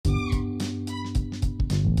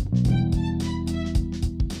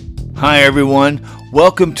Hi everyone,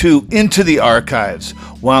 welcome to Into the Archives.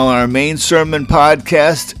 While our main sermon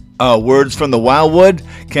podcast, Words from the Wildwood,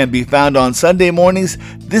 can be found on Sunday mornings,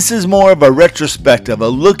 this is more of a retrospective, a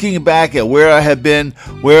looking back at where I have been,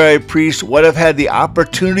 where I preached, what I've had the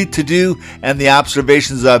opportunity to do, and the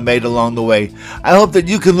observations I've made along the way. I hope that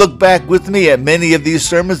you can look back with me at many of these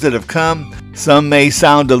sermons that have come. Some may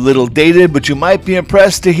sound a little dated, but you might be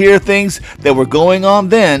impressed to hear things that were going on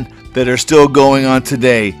then that are still going on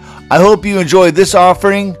today. I hope you enjoy this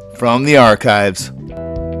offering from the archives.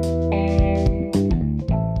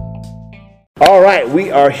 All right,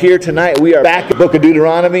 we are here tonight. We are back in the book of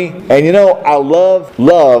Deuteronomy. And you know, I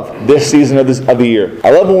love this season of the year.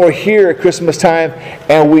 I love when we're here at Christmas time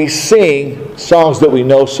and we sing songs that we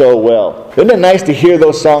know so well. Isn't it nice to hear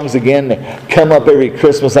those songs again? They come up every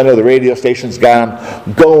Christmas. I know the radio station's got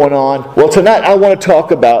them going on. Well, tonight I want to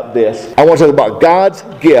talk about this. I want to talk about God's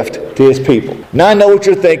gift to His people. Now I know what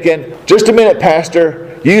you're thinking. Just a minute, Pastor.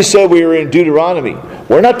 You said we were in Deuteronomy.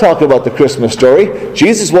 We're not talking about the Christmas story.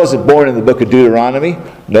 Jesus wasn't born in the book of Deuteronomy.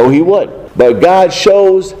 No, He would. But God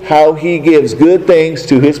shows how He gives good things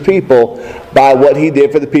to His people by what He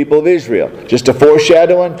did for the people of Israel. Just a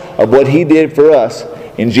foreshadowing of what He did for us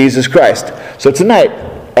in Jesus Christ. So tonight,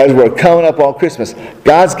 as we're coming up on Christmas,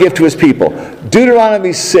 God's gift to His people.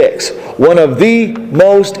 Deuteronomy 6, one of the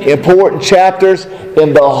most important chapters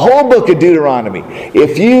in the whole book of Deuteronomy.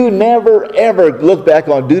 If you never ever look back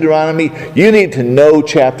on Deuteronomy, you need to know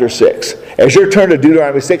chapter 6. As you turn to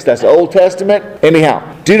Deuteronomy 6, that's the Old Testament.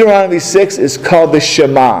 Anyhow, Deuteronomy 6 is called the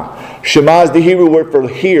Shema. Shema is the Hebrew word for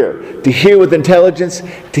hear. To hear with intelligence,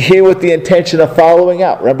 to hear with the intention of following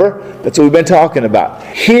out. Remember? That's what we've been talking about.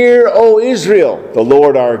 Hear, O Israel, the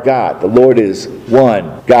Lord our God. The Lord is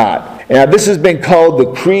one God. Now, this has been called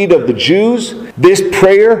the Creed of the Jews. This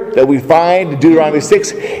prayer that we find in Deuteronomy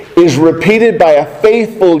 6 is repeated by a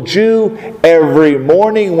faithful Jew every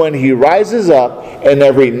morning when he rises up and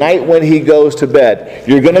every night when he goes to bed.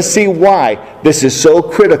 You're going to see why this is so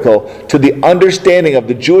critical to the understanding of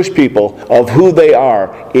the Jewish people of who they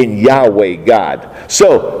are in Yahweh God.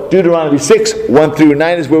 So, Deuteronomy 6, 1 through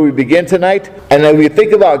 9 is where we begin tonight. And when we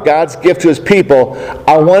think about God's gift to His people,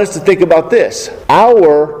 I want us to think about this.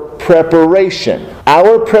 Our preparation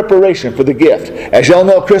for the gift. As y'all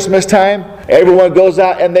know, Christmas time, everyone goes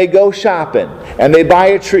out and they go shopping, and they buy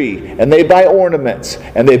a tree, and they buy ornaments,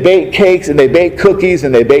 and they bake cakes, and they bake cookies,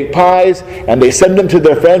 and they bake pies, and they send them to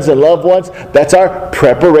their friends and loved ones. That's our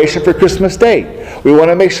preparation for Christmas Day. We want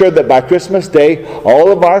to make sure that by Christmas Day,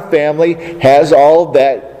 all of our family has all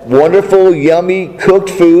that wonderful, yummy, cooked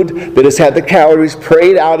food that has had the calories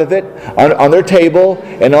prayed out of it on their table,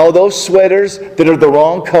 and all those sweaters that are the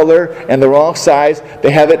wrong color and the wrong size, they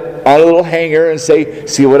have it on a little hanger and say,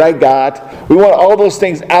 see what I got. We want all those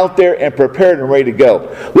things out there and prepared and ready to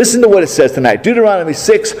go. Listen to what it says tonight. Deuteronomy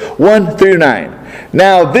 6, 1 through 9.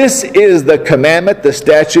 Now this is the commandment, the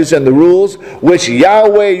statutes, and the rules which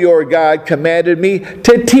Yahweh your God commanded me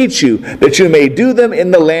to teach you, that you may do them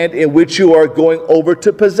in the land in which you are going over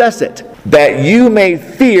to possess it, that you may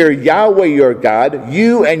fear Yahweh your God,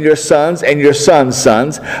 you and your sons and your sons'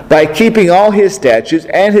 sons, by keeping all His statutes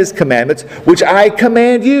and His commandments, which I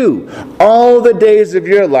command you, all the days of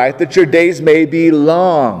your life, that your days may be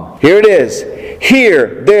long. Here it is.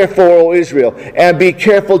 Hear, therefore, O Israel, and be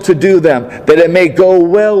careful to do them, that it may go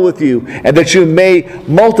well with you, and that you may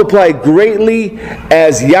multiply greatly,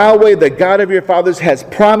 as Yahweh, the God of your fathers, has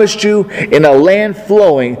promised you, in a land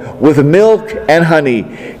flowing with milk and honey.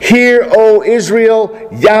 Hear, O Israel,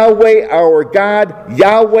 Yahweh our God,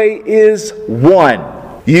 Yahweh is one.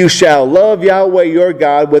 You shall love Yahweh your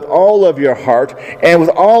God with all of your heart, and with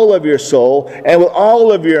all of your soul, and with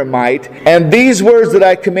all of your might. And these words that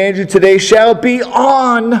I command you today shall be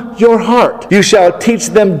on your heart. You shall teach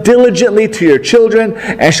them diligently to your children,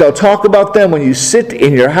 and shall talk about them when you sit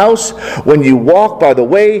in your house, when you walk by the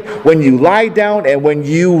way, when you lie down, and when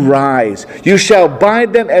you rise. You shall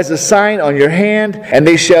bind them as a sign on your hand, and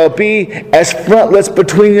they shall be as frontlets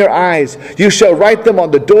between your eyes. You shall write them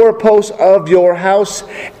on the doorposts of your house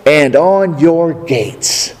and on your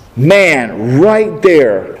gates. Man, right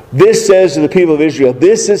there, this says to the people of Israel,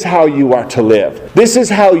 this is how you are to live. This is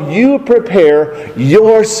how you prepare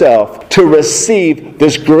yourself to receive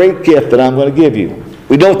this great gift that I'm going to give you.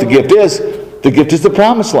 We know what the gift is. The gift is the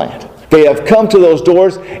promised land. They have come to those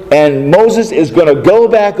doors, and Moses is going to go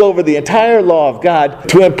back over the entire law of God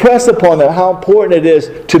to impress upon them how important it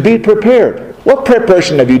is to be prepared. What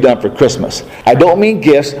preparation have you done for Christmas? I don't mean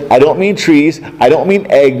gifts. I don't mean trees. I don't mean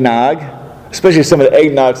eggnog. Especially some of the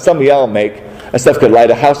eggnog some of y'all make. That stuff could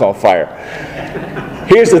light a house on fire.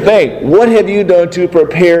 Here's the thing. What have you done to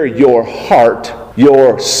prepare your heart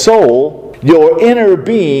your soul, your inner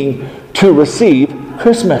being to receive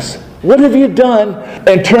Christmas? What have you done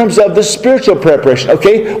in terms of the spiritual preparation?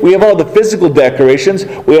 Okay, we have all the physical decorations.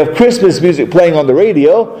 We have Christmas music playing on the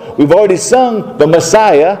radio. We've already sung the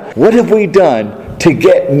Messiah. What have we done to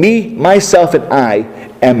get me, myself, and I,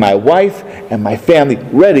 and my wife, and my family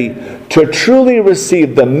ready to truly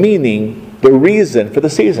receive the meaning, the reason for the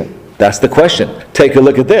season? That's the question. Take a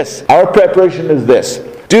look at this. Our preparation is this.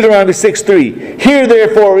 Deuteronomy 6:3. Hear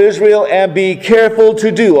therefore, Israel, and be careful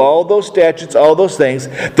to do all those statutes, all those things,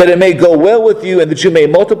 that it may go well with you, and that you may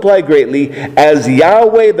multiply greatly, as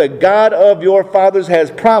Yahweh, the God of your fathers,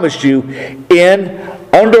 has promised you, in,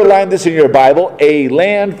 underline this in your Bible, a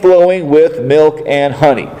land flowing with milk and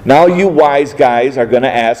honey. Now you wise guys are going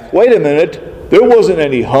to ask, wait a minute, there wasn't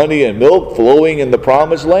any honey and milk flowing in the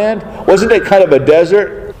promised land? Wasn't it kind of a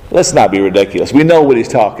desert? Let's not be ridiculous. We know what he's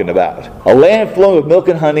talking about. A land flowing with milk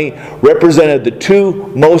and honey represented the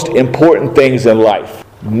two most important things in life.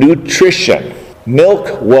 Nutrition.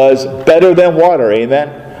 Milk was better than water,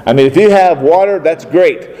 amen? I mean, if you have water, that's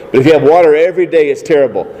great. But if you have water every day, it's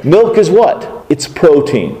terrible. Milk is what? It's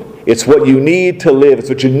protein. It's what you need to live. It's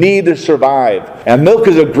what you need to survive. And milk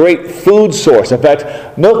is a great food source. In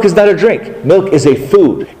fact, milk is not a drink. Milk is a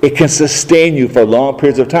food. It can sustain you for long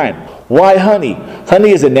periods of time. Why honey?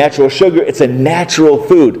 Honey is a natural sugar. It's a natural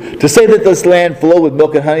food. To say that this land flowed with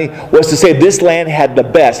milk and honey was to say this land had the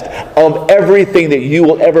best of everything that you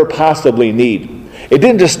will ever possibly need. It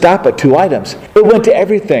didn't just stop at 2 items. It went to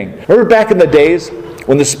everything. Remember back in the days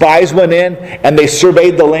when the spies went in and they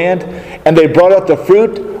surveyed the land and they brought out the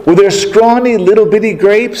fruit? Were there scrawny little bitty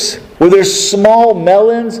grapes? Were there small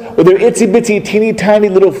melons? Were there itsy bitsy teeny tiny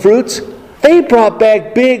little fruits? They brought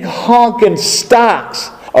back big honking stocks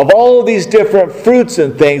of all these different fruits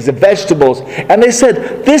and things and vegetables. And they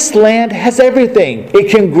said, this land has everything. It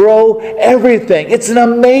can grow everything. It's an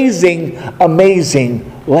amazing, amazing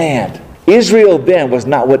land. Israel then was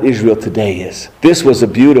not what Israel today is. This was a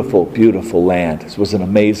beautiful, beautiful land. This was an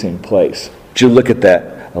amazing place. Did you look at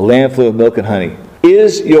that? A land full of milk and honey.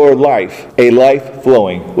 Is your life a life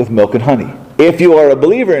flowing with milk and honey? If you are a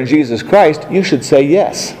believer in Jesus Christ, you should say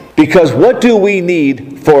yes. Because what do we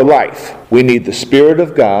need for life? We need the Spirit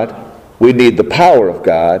of God, we need the power of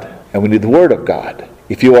God, and we need the Word of God.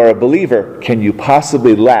 If you are a believer, can you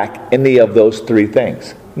possibly lack any of those 3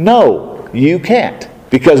 things? No, you can't.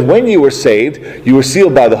 Because when you were saved, you were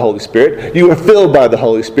sealed by the Holy Spirit, you were filled by the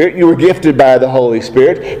Holy Spirit, you were gifted by the Holy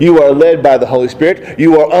Spirit, you are led by the Holy Spirit,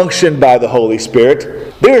 you are unctioned by the Holy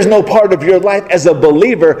Spirit. There is no part of your life as a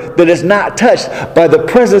believer that is not touched by the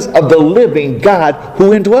presence of the living God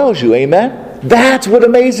who indwells you. Amen? That's what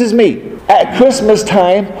amazes me. At Christmas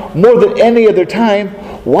time, more than any other time,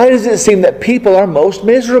 why does it seem that people are most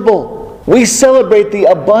miserable? We celebrate the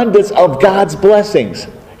abundance of God's blessings.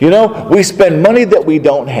 You know, we spend money that we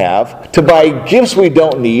don't have to buy gifts we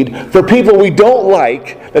don't need for people we don't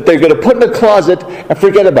like that they're going to put in a closet and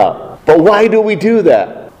forget about. But why do we do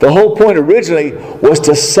that? The whole point originally was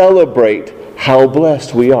to celebrate how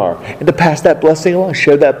blessed we are and to pass that blessing along,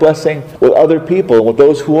 share that blessing with other people and with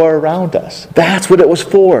those who are around us. That's what it was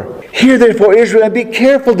for. Hear therefore, Israel, and be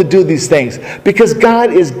careful to do these things because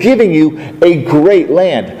God is giving you a great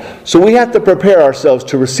land. So we have to prepare ourselves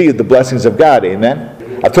to receive the blessings of God. Amen?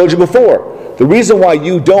 I've told you before, the reason why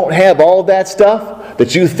you don't have all that stuff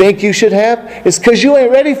that you think you should have is because you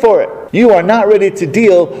ain't ready for it. You are not ready to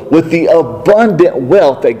deal with the abundant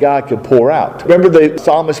wealth that God can pour out. Remember the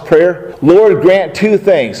psalmist's prayer? Lord, grant 2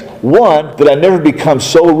 things. 1, that I never become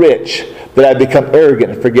so rich that I become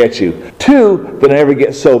arrogant and forget you. 2, that I never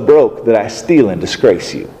get so broke that I steal and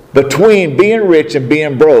disgrace you. Between being rich and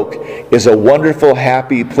being broke is a wonderful,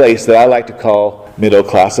 happy place that I like to call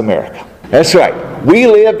middle-class America. That's right. We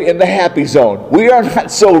live in the happy zone. We are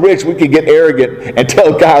not so rich we can get arrogant and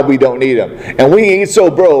tell God we don't need Him. And we ain't so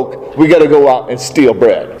broke we got to go out and steal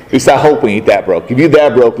bread. At least I hope we ain't that broke. If you're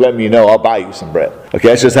that broke, let me know. I'll buy you some bread. Okay,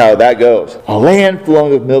 that's just how that goes. A land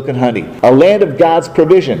flowing with milk and honey. A land of God's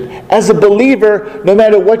provision. As a believer, no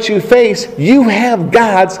matter what you face, you have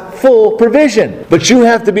God's full provision. But you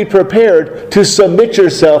have to be prepared to submit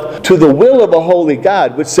yourself to the will of a holy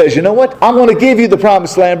God, which says, you know what? I'm going to give you the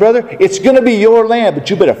promised land, brother. It's going to be your land, but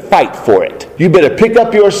you better fight for it. You better pick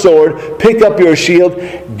up your sword, pick up your shield,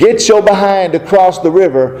 get your behind across the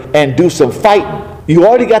river, and do some fighting. You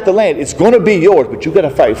already got the land. It's going to be yours, but you got to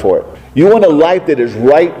fight for it. You want a life that is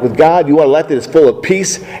right with God? You want a life that is full of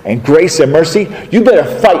peace and grace and mercy? You better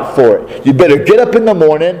fight for it. You better get up in the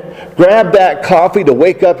morning, grab that coffee to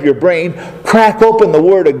wake up your brain, crack open the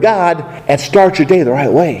Word of God, and start your day the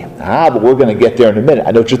right way. But we're going to get there in a minute.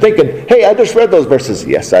 I know what you're thinking. Hey, I just read those verses.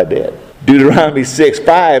 Yes, I did. Deuteronomy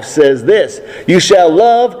 6:5 says this, you shall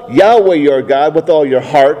love Yahweh your God with all your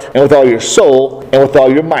heart, and with all your soul, and with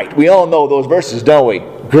all your might. We all know those verses, don't we?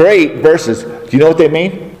 Great verses. Do you know what they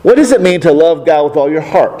mean? What does it mean to love God with all your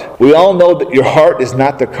heart? We all know that your heart is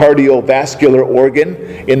not the cardiovascular organ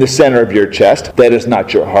in the center of your chest. That is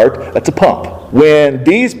not your heart. That's a pump. When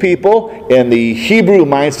these people in the Hebrew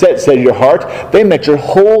mindset said your heart, they meant your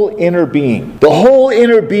whole inner being. The whole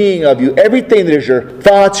inner being of you. Everything that is your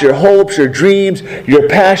thoughts, your hopes, your dreams, your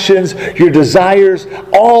passions, your desires.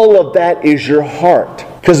 All of that is your heart.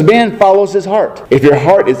 Because man follows his heart. If your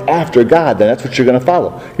heart is after God, then that's what you're going to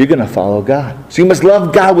follow. You're going to follow God. So you must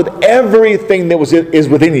love God with everything that is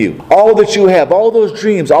within you. All that you have, all those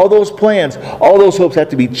dreams, all those plans, all those hopes have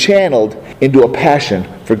to be channeled into a passion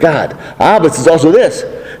for God. But it's also this.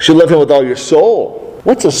 You should love Him with all your soul.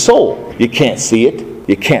 What's a soul? You can't see it.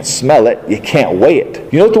 You can't smell it. You can't weigh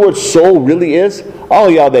it. You know what the word soul really is? All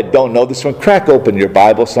y'all that don't know this one, crack open your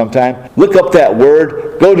Bible sometime. Look up that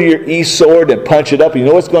word. Go to your eSword and punch it up. You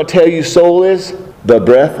know what's going to tell you soul is? The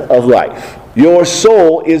breath of life. Your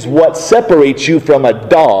soul is what separates you from a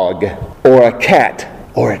dog or a cat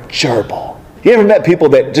or a gerbil. You ever met people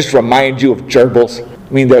that just remind you of gerbils?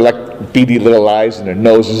 I mean, they're like beady little eyes and their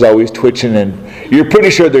nose is always twitching and you're pretty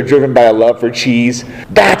sure they're driven by a love for cheese.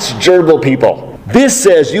 That's gerbil people. This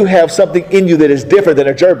says you have something in you that is different than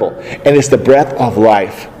a gerbil, and it's the breath of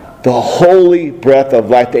life. The holy breath of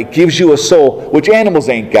life that gives you a soul, which animals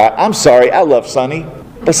ain't got. I'm sorry, I love Sonny,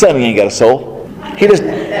 but Sonny ain't got a soul. He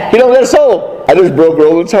don't got a soul. I just broke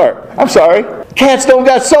Roland's heart. I'm sorry. Cats don't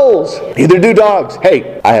got souls. Neither do dogs.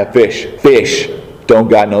 Hey, I have fish. Fish don't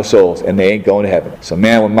got no souls, and they ain't going to heaven. So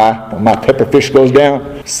man, when my pepper fish goes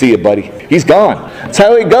down, see you, buddy. He's gone. That's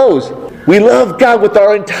how it goes. We love God with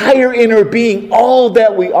our entire inner being, all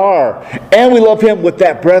that we are. And we love Him with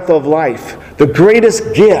that breath of life. The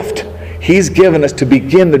greatest gift He's given us to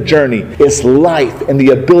begin the journey is life and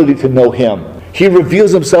the ability to know Him. He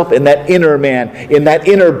reveals Himself in that inner man, in that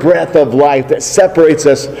inner breath of life that separates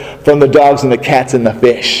us from the dogs and the cats and the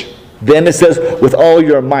fish. Then it says, with all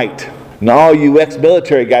your might. And all you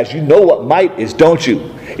ex-military guys, you know what might is, don't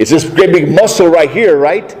you? It's this great big muscle right here,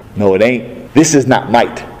 right? No, it ain't. This is not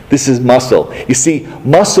might. This is muscle. You see,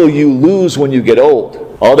 muscle you lose when you get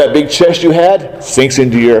old. All that big chest you had sinks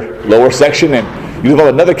into your lower section and you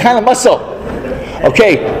develop another kind of muscle.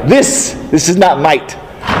 Okay, this is not might.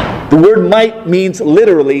 The word might means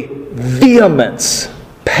literally vehemence,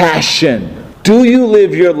 passion. Do you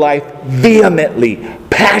live your life vehemently,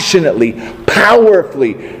 passionately,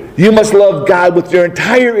 powerfully? You must love God with your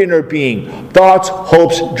entire inner being, thoughts,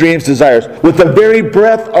 hopes, dreams, desires. With the very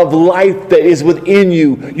breath of life that is within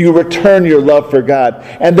you, you return your love for God.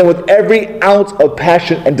 And then with every ounce of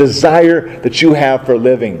passion and desire that you have for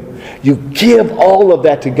living, you give all of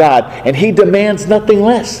that to God, and He demands nothing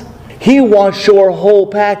less. He wants your whole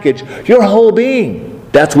package, your whole being.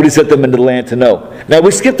 That's what He sent them into the land to know. Now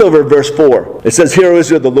we skipped over verse 4. It says, Hear, O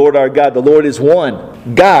Israel, the Lord our God, the Lord is one.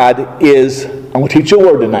 God is, I'm going to teach you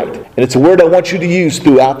a word tonight. And it's a word I want you to use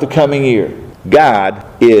throughout the coming year. God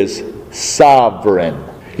is sovereign.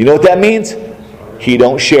 You know what that means? He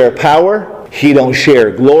don't share power. He don't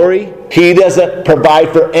share glory. He doesn't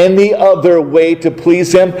provide for any other way to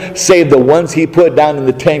please Him save the ones He put down in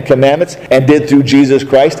the Ten Commandments and did through Jesus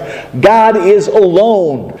Christ. God is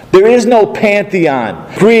alone. There is no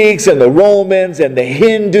pantheon. Greeks and the Romans and the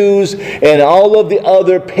Hindus and all of the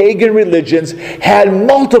other pagan religions had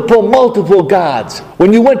multiple gods.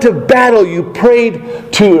 When you went to battle, you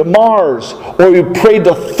prayed to Mars, or you prayed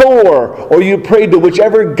to Thor, or you prayed to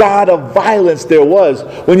whichever god of violence there was.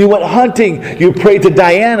 When you went hunting, you prayed to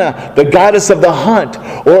Diana, the goddess of the hunt.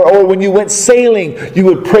 Or when you went sailing, you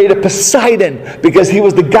would pray to Poseidon because he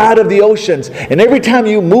was the god of the oceans. And every time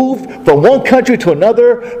you moved from one country to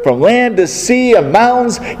another, from land to sea and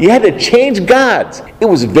mountains, you had to change gods. It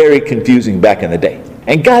was very confusing back in the day.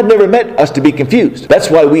 And God never meant us to be confused. That's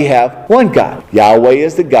why we have one God. Yahweh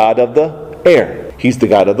is the God of the air. He's the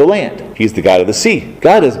God of the land. He's the God of the sea.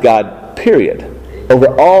 God is God, period.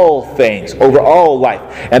 Over all things, over all life.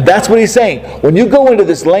 And that's what He's saying. When you go into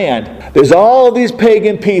this land, there's all these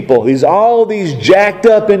pagan people, all these jacked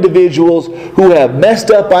up individuals who have messed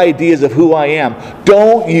up ideas of who I am.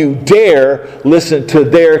 Don't you dare listen to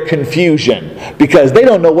their confusion, because they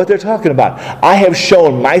don't know what they're talking about. I have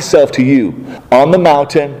shown myself to you on the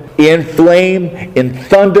mountain, in flame, in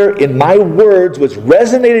thunder, in my words, which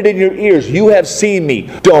resonated in your ears. You have seen me.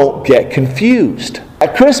 Don't get confused.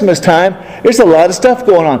 At Christmas time, there's a lot of stuff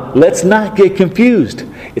going on. Let's not get confused.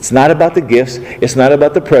 It's not about the gifts. It's not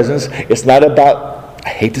about the presents. It's not about, I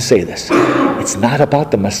hate to say this, it's not about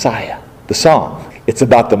the Messiah, the song. It's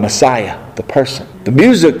about the Messiah, the person. The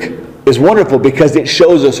music is wonderful because it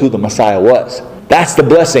shows us who the Messiah was. That's the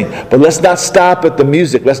blessing. But let's not stop at the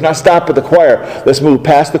music. Let's not stop at the choir. Let's move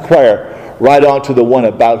past the choir right on to the one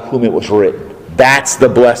about whom it was written. That's the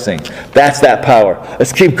blessing. That's that power.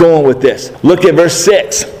 Let's keep going with this. Look at verse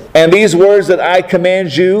 6. And these words that I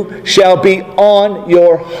command you shall be on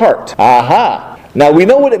your heart. Aha. Now we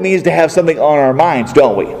know what it means to have something on our minds,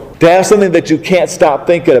 don't we? To have something that you can't stop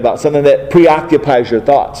thinking about, something that preoccupies your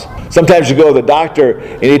thoughts. Sometimes you go to the doctor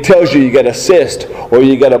and he tells you got a cyst, or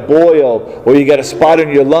you got a boil, or you got a spot in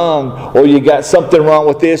your lung, or you got something wrong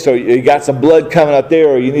with this, or you got some blood coming out there,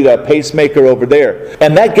 or you need a pacemaker over there.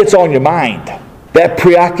 And that gets on your mind. That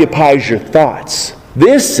preoccupies your thoughts.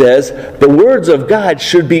 This says the words of God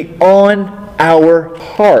should be on our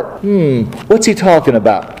heart. What's he talking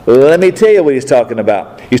about? Let me tell you what he's talking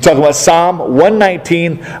about. He's talking about Psalm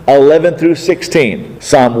 119, 11 through 16.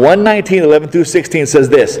 Psalm 119, 11 through 16 says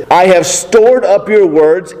this: I have stored up your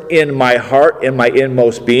words in my heart, in my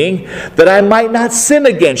inmost being, that I might not sin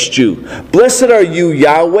against you. Blessed are you,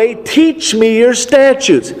 Yahweh. Teach me your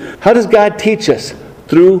statutes. How does God teach us?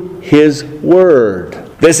 Through His Word.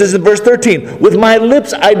 This is in verse 13. With my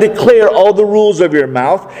lips I declare all the rules of your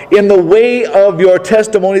mouth. In the way of your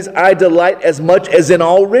testimonies I delight as much as in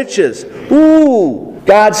all riches. Ooh!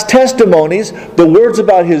 God's testimonies, the words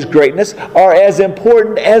about His greatness, are as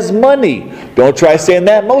important as money. Don't try saying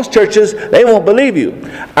that. Most churches, they won't believe you.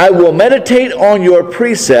 I will meditate on your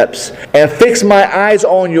precepts and fix my eyes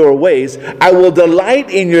on your ways. I will delight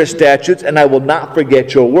in your statutes and I will not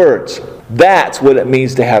forget your words. That's what it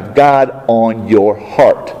means to have God on your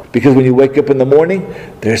heart. Because when you wake up in the morning,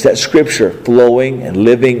 there's that scripture flowing and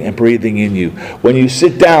living and breathing in you. When you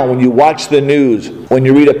sit down, when you watch the news, when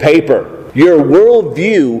you read a paper, your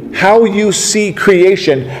worldview, how you see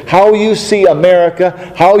creation, how you see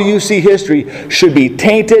America, how you see history, should be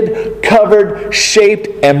tainted, covered, shaped,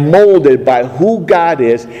 and molded by who God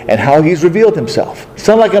is and how He's revealed Himself.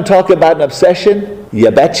 Sound like I'm talking about an obsession? You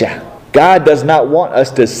betcha. God does not want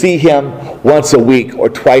us to see Him once a week or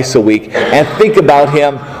twice a week and think about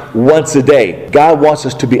Him once a day. God wants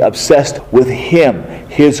us to be obsessed with Him,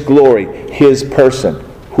 His glory, His person,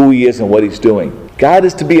 who He is and what He's doing. God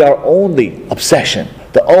is to be our only obsession,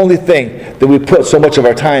 the only thing that we put so much of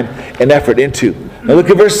our time and effort into. Now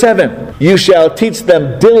look at verse 7. You shall teach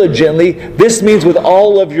them diligently. This means with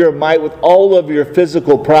all of your might, with all of your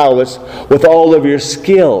physical prowess, with all of your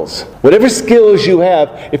skills. Whatever skills you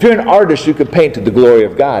have, if you're an artist, you can paint to the glory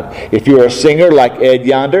of God. If you're a singer like Ed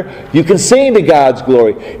yonder, you can sing to God's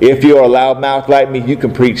glory. If you're a loudmouth like me, you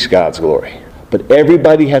can preach God's glory. But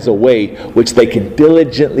everybody has a way which they can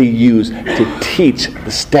diligently use to teach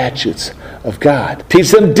the statutes of God.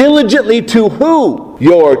 Teach them diligently to who?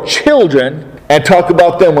 Your children. And talk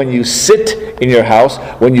about them when you sit in your house,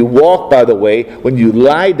 when you walk by the way, when you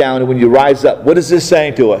lie down, and when you rise up. What is this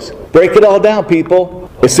saying to us? Break it all down, people.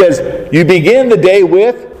 It says, you begin the day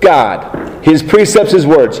with God. His precepts, His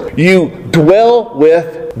words. You dwell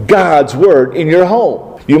with God's Word in your home.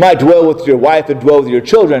 You might dwell with your wife and dwell with your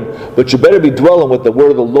children, but you better be dwelling with the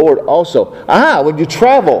Word of the Lord also. When you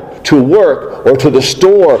travel to work or to the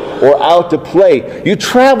store or out to play, you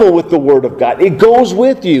travel with the Word of God. It goes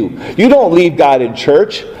with you. You don't leave God in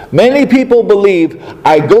church. Many people believe,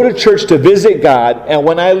 I go to church to visit God, and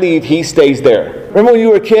when I leave, He stays there. Remember when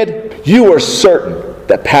you were a kid? You were certain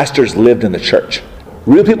that pastors lived in the church.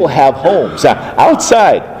 Real people have homes.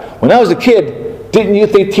 Outside, when I was a kid, didn't you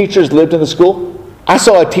think teachers lived in the school? I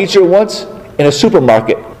saw a teacher once in a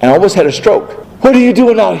supermarket and almost had a stroke. What are you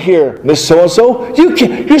doing out here, Miss So-and-so?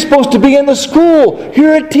 You're supposed to be in the school.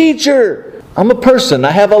 You're a teacher. I'm a person.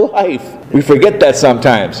 I have a life. We forget that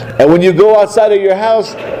sometimes. And when you go outside of your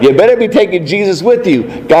house, you better be taking Jesus with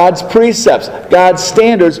you. God's precepts, God's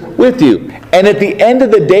standards with you. And at the end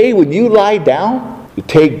of the day, when you lie down, you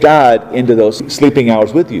take God into those sleeping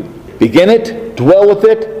hours with you. Begin it, dwell with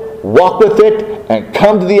it, walk with it, and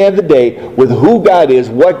come to the end of the day with who God is,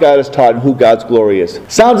 what God has taught, and who God's glory is.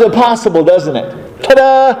 Sounds impossible, doesn't it?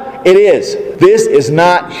 Ta-da! It is. This is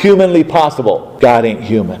not humanly possible. God ain't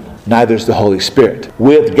human. Neither is the Holy Spirit.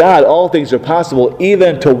 With God, all things are possible,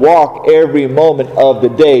 even to walk every moment of the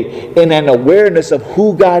day in an awareness of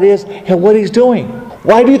who God is and what He's doing.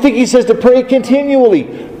 Why do you think he says to pray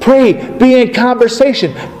continually? Pray, be in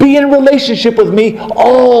conversation, be in relationship with me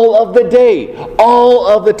all of the day, all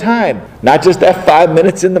of the time. Not just that 5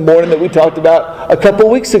 minutes in the morning that we talked about a couple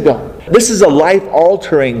weeks ago. This is a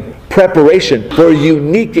life-altering preparation for a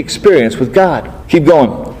unique experience with God. Keep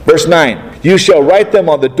going. Verse 9. You shall write them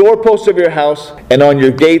on the doorposts of your house and on your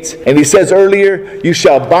gates. And he says earlier, you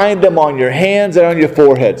shall bind them on your hands and on your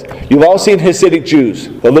foreheads. You've all seen Hasidic Jews.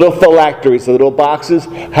 The little phylacteries, the little boxes,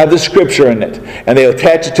 have the scripture in it. And they'll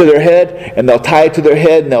attach it to their head, and they'll tie it to their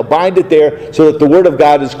head, and they'll bind it there so that the Word of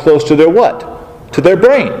God is close to their what? To their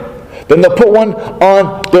brain. Then they'll put one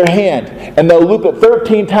on their hand, and they'll loop it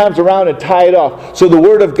 13 times around and tie it off. So the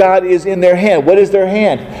Word of God is in their hand. What is their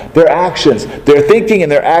hand? Their actions. Their thinking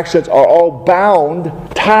and their actions are all bound,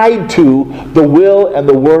 tied to the will and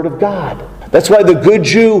the Word of God. That's why the good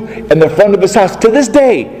Jew in the front of his house, to this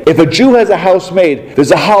day, if a Jew has a house made,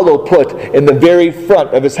 there's a hollow put in the very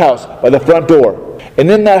front of his house, by the front door. And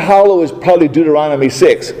in that hollow is probably Deuteronomy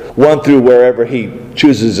 6, 1 through wherever he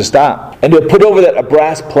chooses to stop. And he'll put over that a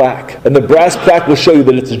brass plaque. And the brass plaque will show you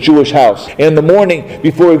that it's a Jewish house. And in the morning,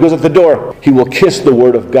 before he goes out the door, he will kiss the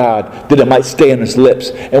Word of God, that it might stay on his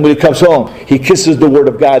lips. And when he comes home, he kisses the Word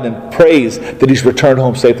of God and prays that he's returned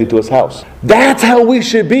home safely to his house. That's how we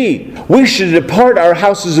should be. We should depart our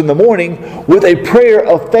houses in the morning with a prayer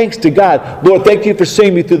of thanks to God. Lord, thank you for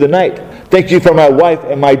seeing me through the night. Thank you for my wife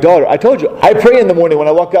and my daughter. I told you, I pray in the morning when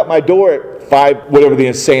I walk out my door at 5, whatever the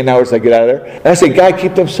insane hours I get out of there. And I say, God,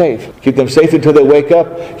 keep them safe. Keep them safe until they wake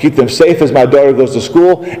up. Keep them safe as my daughter goes to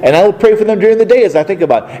school. And I will pray for them during the day as I think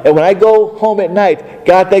about it. And when I go home at night,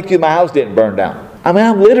 God, thank you my house didn't burn down. I mean,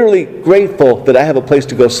 I'm literally grateful that I have a place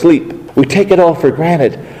to go sleep. We take it all for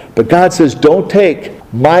granted. But God says, don't take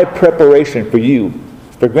my preparation for you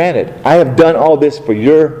for granted. I have done all this for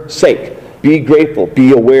your sake. Be grateful.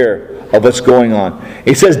 Be aware of what's going on.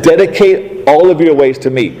 He says, dedicate all of your ways to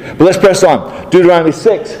me. But let's press on. Deuteronomy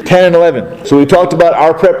 6, 10 and 11. So we talked about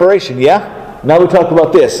our preparation, yeah? Now we talk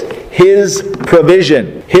about this. His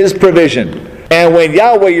provision. His provision. And when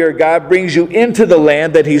Yahweh your God brings you into the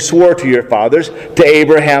land that He swore to your fathers, to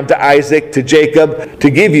Abraham, to Isaac, to Jacob, to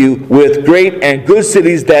give you with great and good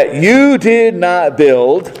cities that you did not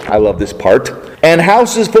build. I love this part. And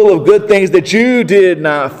houses full of good things that you did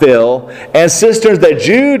not fill, and cisterns that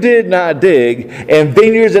you did not dig, and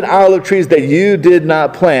vineyards and olive trees that you did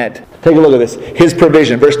not plant. Take a look at this. His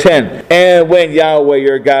provision. Verse 10. And when Yahweh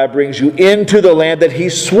your God brings you into the land that He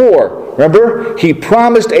swore. Remember? He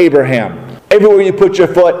promised Abraham. Everywhere you put your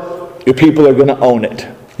foot, your people are going to own it.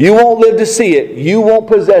 You won't live to see it. You won't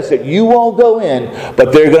possess it. You won't go in.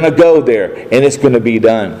 But they're going to go there. And it's going to be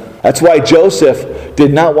done. That's why Joseph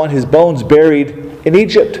did not want his bones buried in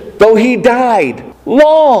Egypt. Though he died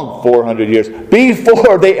long 400 years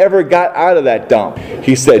before they ever got out of that dump.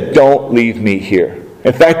 He said, don't leave me here.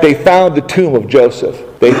 In fact, they found the tomb of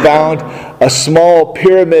Joseph. They found a small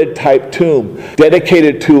pyramid-type tomb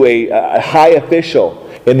dedicated to a high official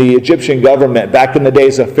in the Egyptian government back in the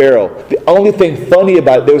days of Pharaoh. The only thing funny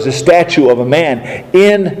about it, there was a statue of a man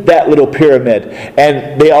in that little pyramid.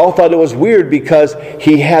 And they all thought it was weird because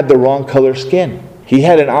he had the wrong color skin. He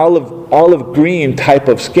had an olive green type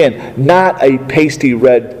of skin, not a pasty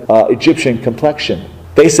red Egyptian complexion.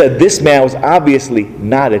 They said this man was obviously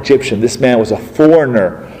not Egyptian. This man was a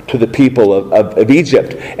foreigner to the people of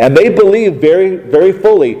Egypt. And they believed very, very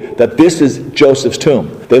fully that this is Joseph's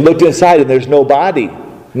tomb. They looked inside and there's no body.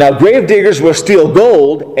 Now, grave diggers will steal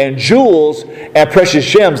gold and jewels and precious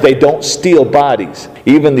gems. They don't steal bodies.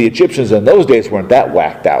 Even the Egyptians in those days weren't that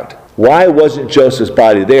whacked out. Why wasn't Joseph's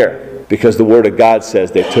body there? Because the Word of God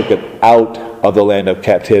says they took him out of the land of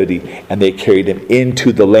captivity and they carried him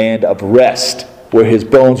into the land of rest, where his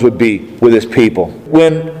bones would be with his people.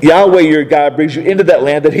 When Yahweh your God brings you into that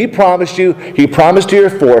land that He promised you, He promised to your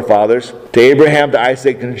forefathers, to Abraham, to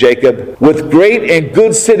Isaac, and Jacob, with great and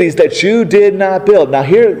good cities that you did not build. Now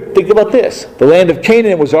here, think about this. The land of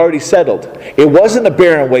Canaan was already settled. It wasn't a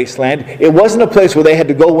barren wasteland. It wasn't a place where they had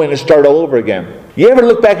to go in and start all over again. You ever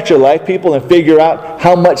look back at your life, people, and figure out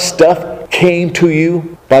how much stuff came to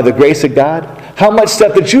you by the grace of God? How much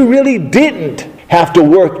stuff that you really didn't have to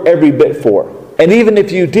work every bit for? And even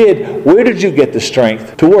if you did, where did you get the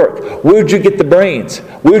strength to work? Where did you get the brains?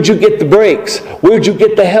 Where did you get the breaks? Where did you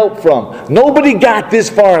get the help from? Nobody got this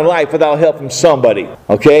far in life without help from somebody.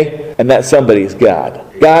 Okay? And that somebody is God.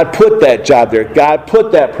 God put that job there. God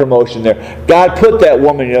put that promotion there. God put that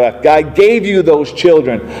woman in your life. God gave you those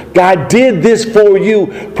children. God did this for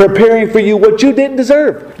you, preparing for you what you didn't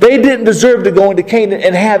deserve. They didn't deserve to go into Canaan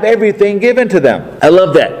and have everything given to them. I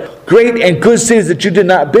love that. great and good cities that you did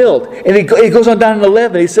not build. And he goes on down in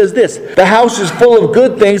 11. He says this, the house is full of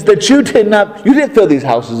good things that you didn't fill these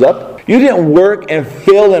houses up. You didn't work and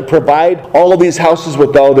fill and provide all of these houses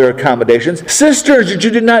with all their accommodations. Cisterns that you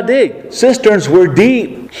did not dig. Cisterns were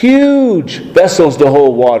deep, huge vessels to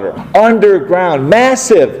hold water. Underground,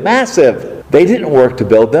 massive, massive. They didn't work to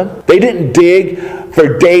build them. They didn't dig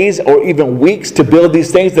for days or even weeks to build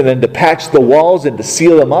these things and then to patch the walls and to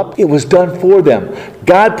seal them up. It was done for them.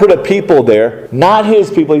 God put a people there, not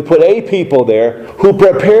his people. He put a people there who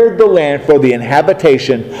prepared the land for the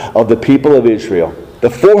inhabitation of the people of Israel. The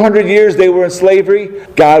 400 years they were in slavery,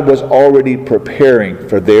 God was already preparing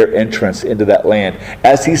for their entrance into that land,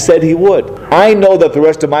 as he said he would. I know that the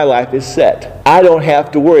rest of my life is set. I don't have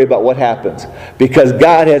to worry about what happens, because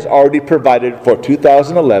God has already provided for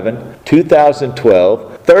 2011,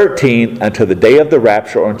 2012, 13, until the day of the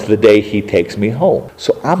rapture or until the day he takes me home.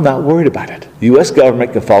 So I'm not worried about it. The U.S.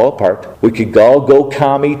 government can fall apart. We could all go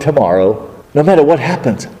commie tomorrow. No matter what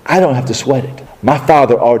happens, I don't have to sweat it. My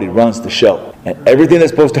Father already runs the show. And everything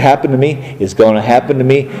that's supposed to happen to me is going to happen to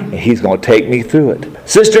me, and he's going to take me through it.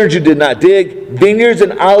 Cisterns you did not dig, vineyards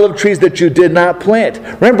and olive trees that you did not plant.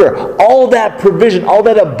 Remember, all that provision, all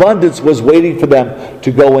that abundance was waiting for them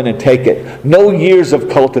to go in and take it. No years of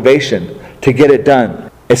cultivation to get it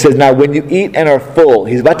done. It says, now when you eat and are full,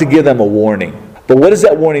 he's about to give them a warning. But what does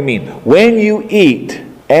that warning mean? When you eat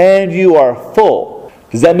and you are full,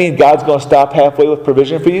 does that mean God's going to stop halfway with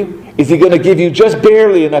provision for you? Is he going to give you just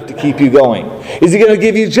barely enough to keep you going? Is he going to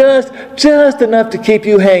give you just enough to keep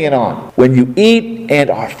you hanging on? When you eat and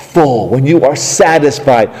are full, when you are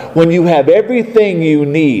satisfied, when you have everything you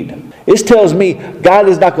need. This tells me God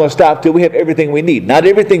is not going to stop till we have everything we need. Not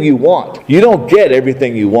everything you want. You don't get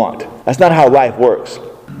everything you want. That's not how life works.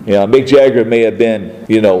 Mick Jagger may have been,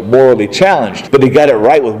 morally challenged, but he got it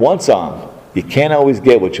right with one song. You can't always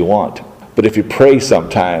get what you want. But if you pray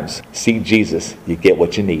sometimes, seek Jesus, you get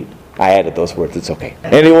what you need. I added those words. It's okay.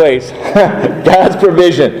 Anyways, God's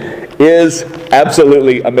provision is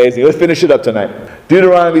absolutely amazing. Let's finish it up tonight.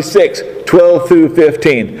 Deuteronomy 6, 12 through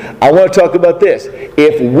 15. I want to talk about this.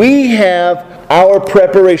 If we have our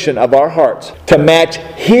preparation of our hearts to match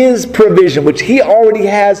his provision, which he already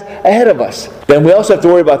has ahead of us, then we also have to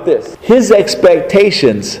worry about this. His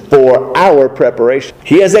expectations for our preparation.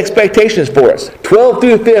 He has expectations for us. 12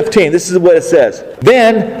 through 15, this is what it says.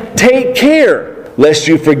 Then take care lest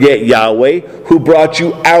you forget Yahweh, who brought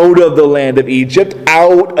you out of the land of Egypt,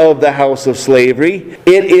 out of the house of slavery.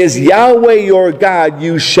 It is Yahweh your God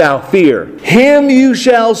you shall fear. Him you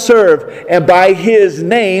shall serve, and by his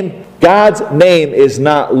name. God's name is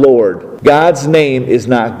not Lord. God's name is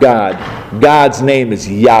not God. God's name is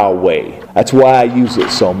Yahweh. That's why I use it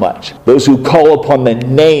so much. Those who call upon the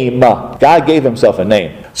name, God gave himself a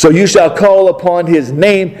name. So you shall call upon his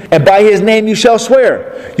name, and by his name you shall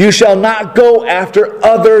swear. You shall not go after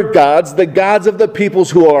other gods, the gods of the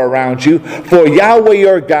peoples who are around you. For Yahweh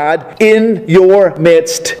your God in your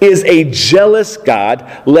midst is a jealous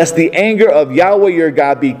God, lest the anger of Yahweh your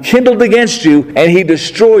God be kindled against you, and he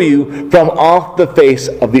destroy you from off the face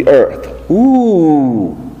of the earth.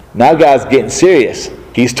 Ooh, now God's getting serious.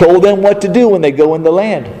 He's told them what to do when they go in the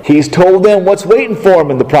land. He's told them what's waiting for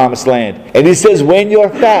them in the promised land. And he says, when you're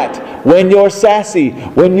fat, when you're sassy,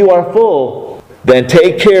 when you are full, then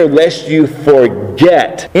take care lest you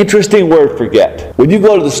forget. Interesting word, forget. When you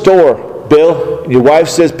go to the store, Bill, your wife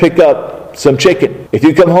says pick up some chicken. If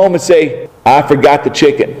you come home and say, I forgot the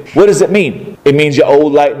chicken, what does it mean? It means you're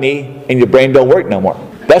old like me and your brain don't work no more.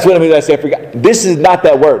 That's what it means I say I forgot. This is not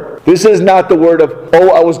that word. This is not the word of,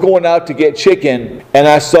 I was going out to get chicken and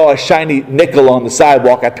I saw a shiny nickel on the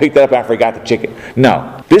sidewalk. I picked it up and I forgot the chicken.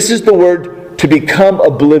 No. This is the word to become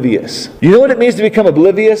oblivious. You know what it means to become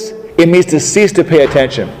oblivious? It means to cease to pay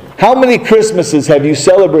attention. How many Christmases have you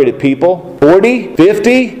celebrated, people? 40?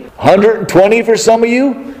 50? 120 for some of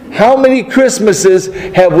you? How many Christmases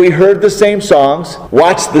have we heard the same songs,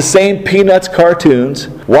 watched the same Peanuts cartoons,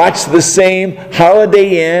 watched the same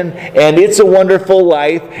Holiday Inn and It's a Wonderful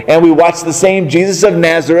Life, and we watched the same Jesus of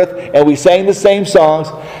Nazareth, and we sang the same songs?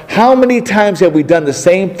 How many times have we done the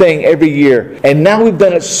same thing every year? And now we've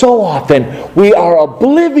done it so often, we are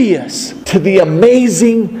oblivious to the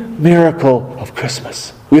amazing miracle of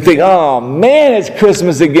Christmas. We think, oh man, it's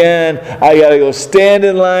Christmas again. I got to go stand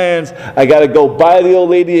in lines. I got to go buy the old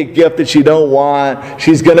lady a gift that she don't want.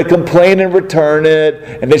 She's going to complain and return it.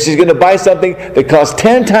 And then she's going to buy something that costs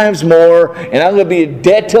 10 times more. And I'm going to be in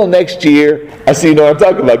debt till next year. I see you know what I'm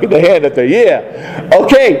talking about. Get the hand up there. Yeah.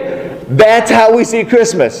 Okay. That's how we see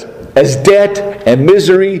Christmas. As debt and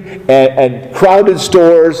misery and crowded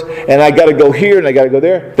stores. And I got to go here and I got to go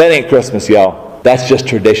there. That ain't Christmas, y'all. That's just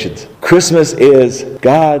traditions. Christmas is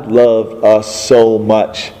God loved us so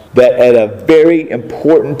much that at a very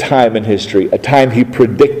important time in history, a time He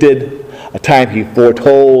predicted, a time He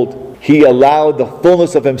foretold, He allowed the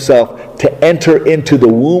fullness of Himself to enter into the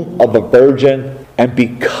womb of a virgin and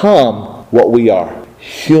become what we are.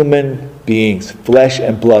 Human beings, flesh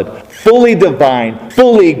and blood, fully divine,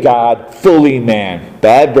 fully God, fully man.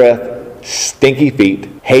 Bad breath, stinky feet,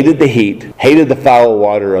 hated the heat, hated the foul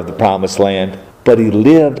water of the promised land, but He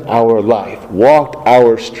lived our life, walked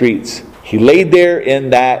our streets. He laid there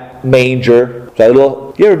in that manger.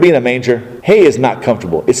 You ever been in a manger? Hay is not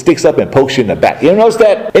comfortable. It sticks up and pokes you in the back. You ever notice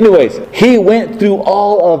that? Anyways, He went through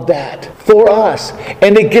all of that for us.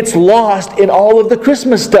 And it gets lost in all of the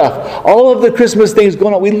Christmas stuff. All of the Christmas things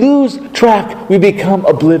going on. We lose track. We become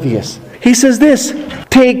oblivious. He says this,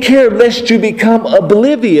 take care lest you become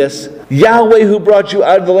oblivious. Yahweh who brought you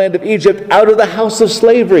out of the land of Egypt, out of the house of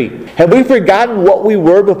slavery. Have we forgotten what we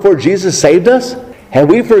were before Jesus saved us? Have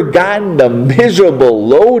we forgotten the miserable,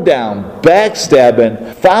 low-down,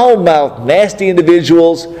 backstabbing, foul-mouthed, nasty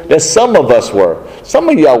individuals that some of us were? Some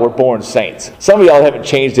of y'all were born saints. Some of y'all haven't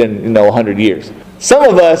changed in 100 years. Some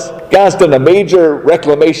of us, God's done a major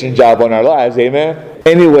reclamation job on our lives, amen?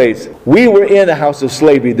 Anyways, we were in a house of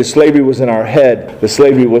slavery. The slavery was in our head. The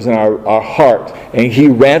slavery was in our heart. And He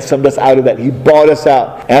ransomed us out of that. He bought us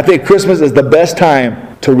out. And I think Christmas is the best time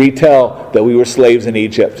to retell that we were slaves in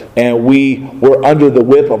Egypt. And we were under the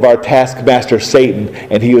whip of our taskmaster Satan.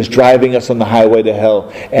 And he was driving us on the highway to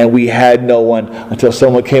hell. And we had no one until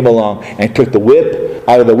someone came along and took the whip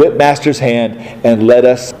out of the whipmaster's hand and led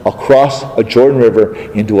us across a Jordan River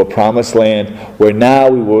into a promised land where now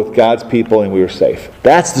we were with God's people and we were safe.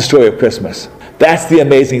 That's the story of Christmas. That's the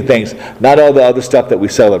amazing things, not all the other stuff that we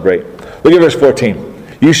celebrate. Look at verse 14.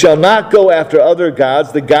 You shall not go after other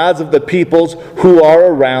gods, the gods of the peoples who are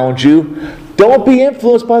around you. Don't be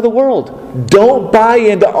influenced by the world. Don't buy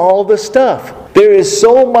into all the stuff. There is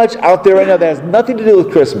so much out there right now that has nothing to do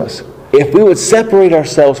with Christmas. If we would separate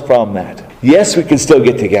ourselves from that, yes, we can still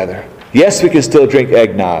get together. Yes, we can still drink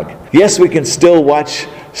eggnog. Yes, we can still watch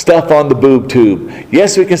stuff on the boob tube.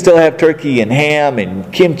 Yes, we can still have turkey and ham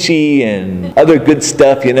and kimchi and other good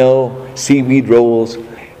stuff, seaweed rolls.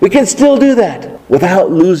 We can still do that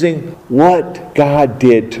without losing what God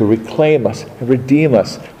did to reclaim us and redeem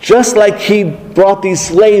us. Just like He brought these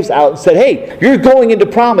slaves out and said, hey, you're going into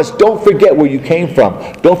promise. Don't forget where you came from.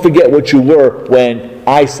 Don't forget what you were when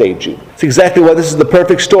I saved you. It's exactly why this is the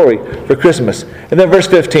perfect story for Christmas. And then verse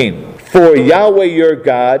 15. For Yahweh your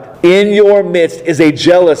God in your midst is a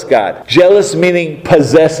jealous God. Jealous meaning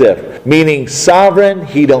possessive, meaning sovereign.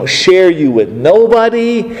 He don't share you with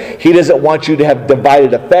nobody. He doesn't want you to have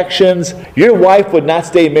divided affections. Your wife would not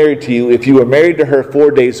stay married to you if you were married to her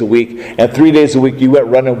 4 days a week and 3 days a week you went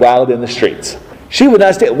running wild in the streets. She would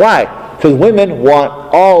not stay. Why? Because women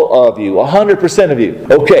want all of you, 100% of you.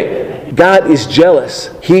 Okay. God is jealous.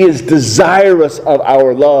 He is desirous of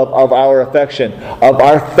our love, of our affection, of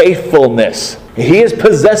our faithfulness. He is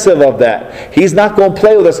possessive of that. He's not going to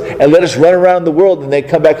play with us and let us run around the world and then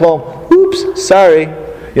come back home. Oops, sorry.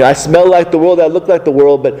 I smell like the world, I look like the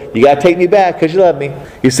world, but you got to take me back because you love me.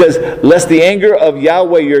 He says, lest the anger of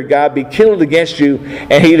Yahweh your God be kindled against you,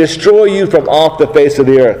 and He destroy you from off the face of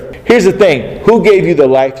the earth. Here's the thing. Who gave you the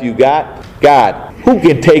life you got? God. Who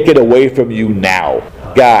can take it away from you now?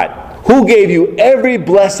 God. Who gave you every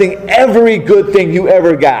blessing, every good thing you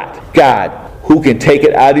ever got? God. Who can take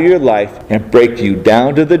it out of your life and break you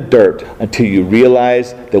down to the dirt until you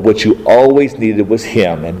realize that what you always needed was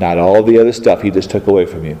Him and not all the other stuff He just took away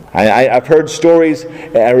from you. I've heard stories,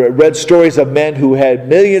 I read stories of men who had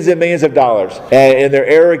millions and millions of dollars, and in their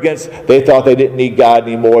arrogance they thought they didn't need God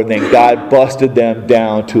anymore, and then God busted them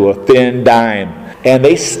down to a thin dime. And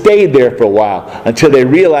they stayed there for a while until they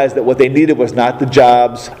realized that what they needed was not the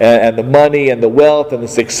jobs and the money and the wealth and the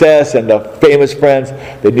success and the famous friends.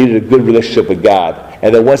 They needed a good relationship with God.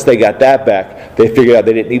 And then once they got that back, they figured out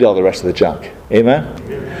they didn't need all the rest of the junk.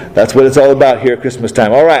 Amen? That's what it's all about here at Christmas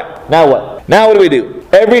time. All right, now what? Now what do we do?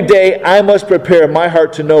 Every day I must prepare my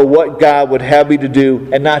heart to know what God would have me to do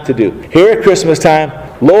and not to do. Here at Christmas time,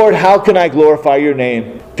 Lord, how can I glorify your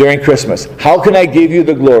name during Christmas? How can I give you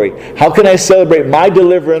the glory? How can I celebrate my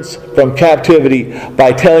deliverance from captivity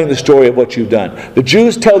by telling the story of what you've done? The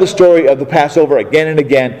Jews tell the story of the Passover again and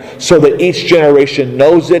again so that each generation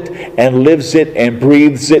knows it and lives it and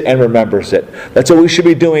breathes it and remembers it. That's what we should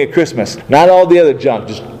be doing at Christmas. Not all the other junk,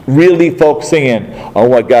 just really focusing in on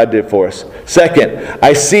what God did for us. Second,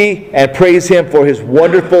 I see and praise Him for His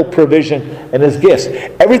wonderful provision and His gifts.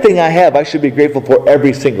 Everything I have, I should be grateful for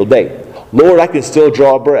every single day. Lord, I can still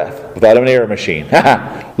draw a breath without an air machine.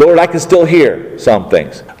 Lord, I can still hear some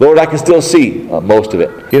things. Lord, I can still see most of it.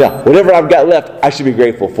 Whatever I've got left, I should be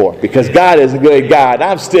grateful for, because God is a good God.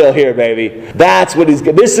 I'm still here, baby. That's what He's.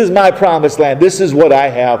 This is my promised land. This is what I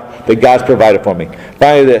have that God's provided for me.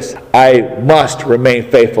 Finally, this: I must remain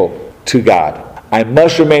faithful to God. I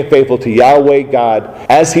must remain faithful to Yahweh God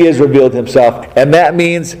as He has revealed Himself. And that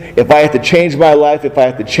means if I have to change my life, if I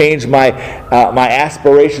have to change my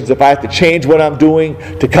aspirations, if I have to change what I'm doing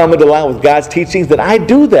to come into line with God's teachings, then I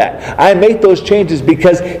do that. I make those changes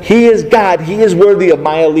because He is God. He is worthy of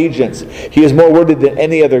my allegiance. He is more worthy than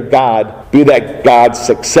any other God, be that God's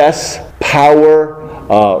success, power,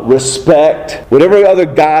 respect, whatever other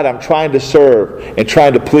God I'm trying to serve and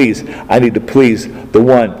trying to please. I need to please the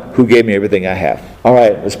one who gave me everything I have. All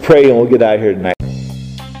right, let's pray and we'll get out of here tonight.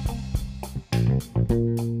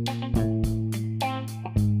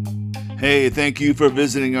 Hey, thank you for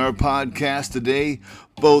visiting our podcast today.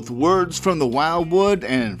 Both Words from the Wildwood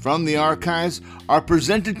and From the Archives are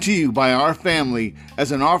presented to you by our family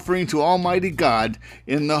as an offering to Almighty God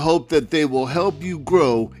in the hope that they will help you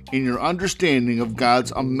grow in your understanding of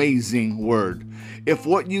God's amazing Word. If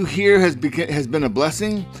what you hear has been a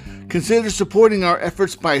blessing, consider supporting our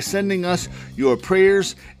efforts by sending us your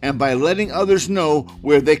prayers and by letting others know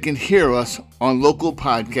where they can hear us on local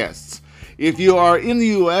podcasts. If you are in the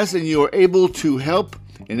U.S. and you are able to help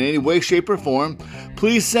in any way, shape, or form,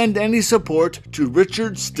 please send any support to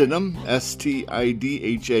Richard Stidham,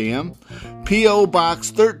 Stidham, P.O.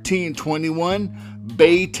 Box 1321,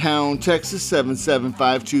 Baytown, Texas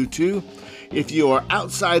 77522. If you are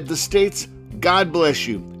outside the states, God bless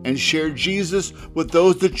you, and share Jesus with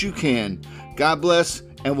those that you can. God bless,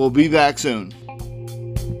 and we'll be back soon.